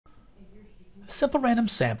simple random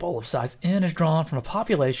sample of size n is drawn from a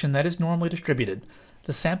population that is normally distributed.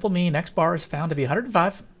 The sample mean x bar is found to be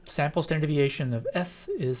 105. Sample standard deviation of s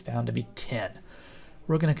is found to be 10.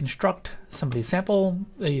 We're going to construct some of these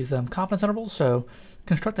confidence intervals. So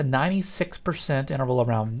construct a 96% interval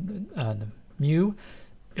around the mu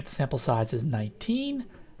if the sample size is 19,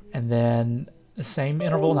 and then the same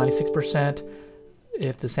interval, 96%,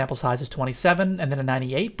 if the sample size is 27, and then a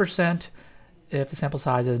 98% if the sample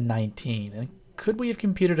size is 19. And could we have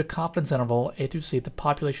computed a confidence interval A through C if the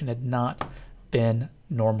population had not been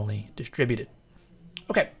normally distributed?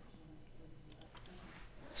 Okay.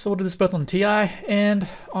 So we'll do this both on TI and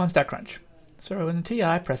on StatCrunch. So in the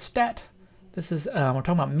TI, press stat. This is, we're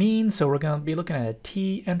talking about means, so we're going to be looking at a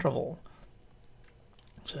t interval.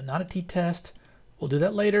 So not a t-test. We'll do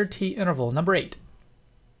that later. T interval, number 8.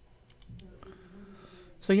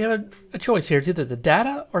 So you have a choice here. It's either the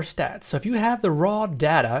data or stats. So if you have the raw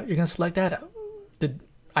data, you're going to select data.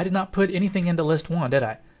 I did not put anything into list 1, did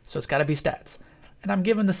I? So it's got to be stats. And I'm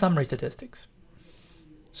given the summary statistics.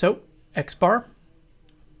 So x bar,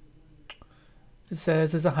 it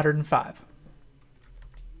says is 105.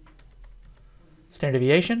 Standard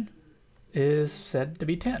deviation is said to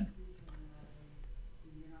be 10.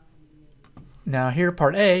 Now here,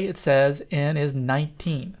 part A, it says n is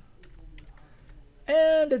 19.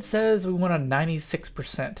 And it says we want a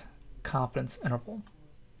 96% confidence interval.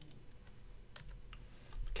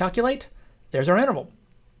 Calculate. There's our interval.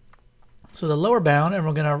 So the lower bound, and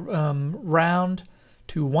we're going to round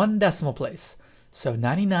to 1 decimal place. So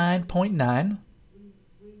 99.9.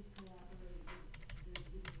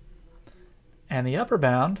 And the upper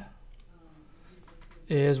bound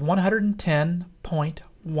is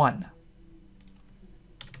 110.1.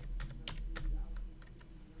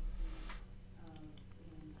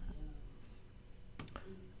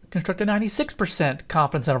 Construct a 96%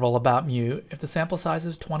 confidence interval about mu if the sample size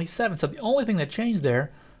is 27. So the only thing that changed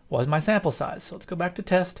there was my sample size. So let's go back to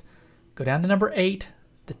test, go down to number 8,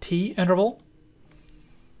 the t interval.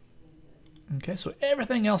 Okay, so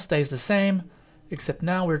everything else stays the same, except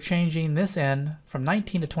now we're changing this n from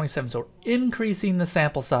 19 to 27. So we're increasing the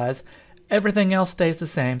sample size. Everything else stays the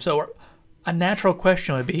same. So a natural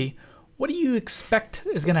question would be, what do you expect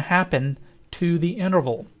is going to happen to the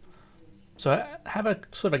interval? So have a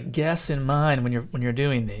sort of guess in mind when you're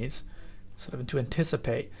doing these, sort of to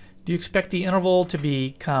anticipate. Do you expect the interval to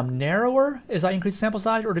become narrower as I increase the sample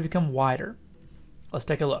size, or to become wider? Let's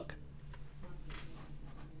take a look.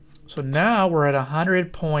 So now we're at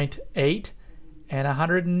 100.8 and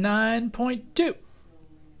 109.2.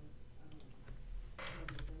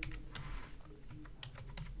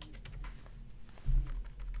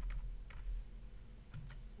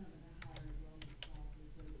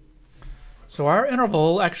 So our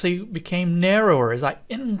interval actually became narrower as I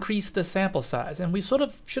increased the sample size, and we sort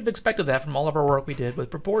of should have expected that from all of our work we did with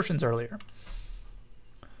proportions earlier.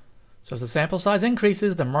 So as the sample size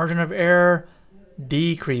increases, the margin of error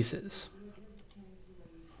decreases.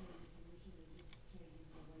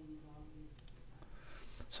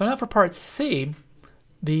 So now for part C,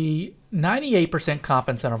 the 98%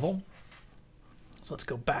 confidence interval. So let's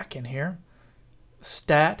go back in here.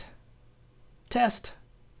 Stat, test.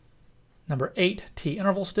 Number 8, t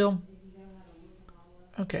interval still.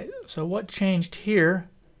 Okay, so what changed here?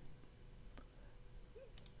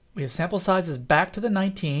 We have sample sizes back to the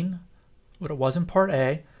 19, what it was in part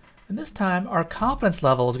A, and this time our confidence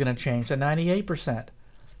level is going to change to 98%.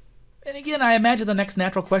 And again, I imagine the next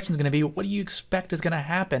natural question is going to be, what do you expect is going to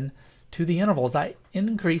happen to the interval as I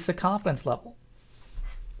increase the confidence level?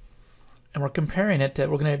 And we're going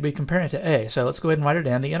to be comparing it to A. So let's go ahead and write it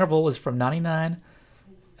in. The interval is from 99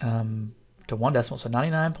 to 1 decimal, so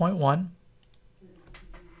 99.1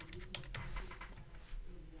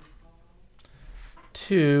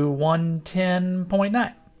 to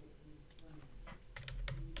 110.9.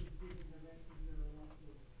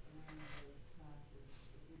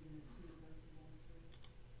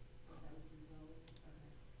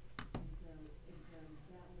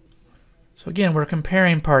 So again, we're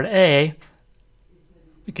comparing part A,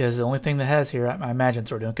 because the only thing that has here, I imagine,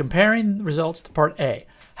 so we're doing comparing results to part A.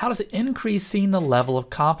 How does increasing the level of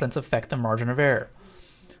confidence affect the margin of error?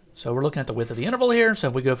 So we're looking at the width of the interval here. So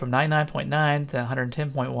if we go from 99.9 to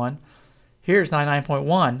 110.1, here's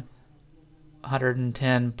 99.1,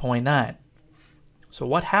 110.9. So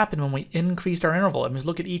what happened when we increased our interval? I mean,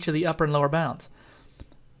 look at each of the upper and lower bounds.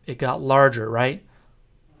 It got larger, right?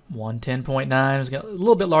 110.9 is a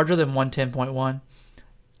little bit larger than 110.1.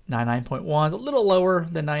 99.1 is a little lower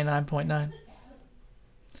than 99.9.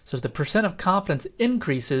 So as the percent of confidence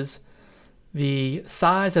increases, the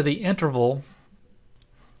size of the interval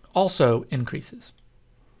also increases.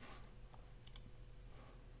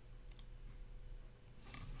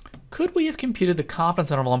 Could we have computed the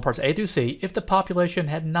confidence interval in parts A through C if the population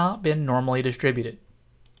had not been normally distributed?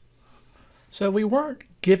 So we weren't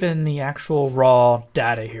given the actual raw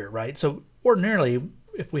data here, right? So ordinarily,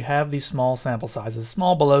 if we have these small sample sizes,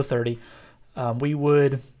 small below 30, we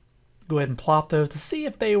would go ahead and plot those to see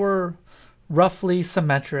if they were roughly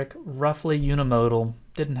symmetric, roughly unimodal,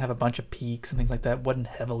 didn't have a bunch of peaks and things like that, wasn't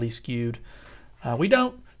heavily skewed. We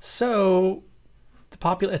don't. So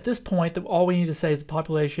at this point, all we need to say is the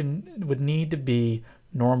population would need to be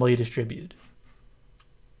normally distributed.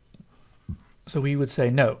 So we would say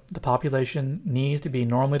no, the population needs to be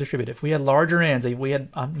normally distributed. If we had larger n's, if we had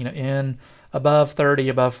n above 30,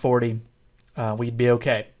 above 40, we'd be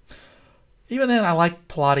okay. Even then, I like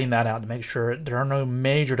plotting that out to make sure there are no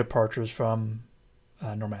major departures from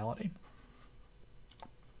normality.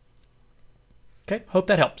 Okay, hope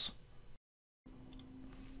that helps.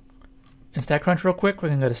 In StatCrunch real quick, we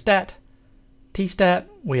can go to Stat, T-Stat,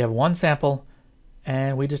 we have one sample,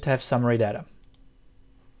 and we just have summary data.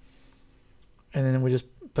 And then we just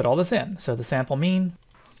put all this in. So the sample mean,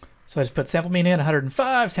 so I just put sample mean in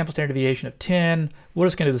 105, sample standard deviation of 10. We're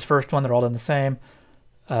just gonna do this first one, they're all done the same.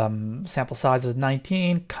 Sample size is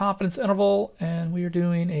 19, confidence interval, and we are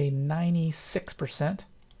doing a 96%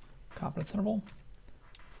 confidence interval.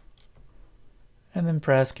 And then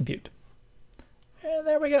press compute. And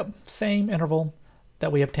there we go, same interval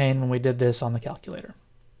that we obtained when we did this on the calculator.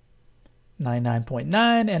 99.9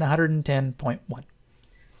 and 110.1.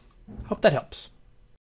 Hope that helps.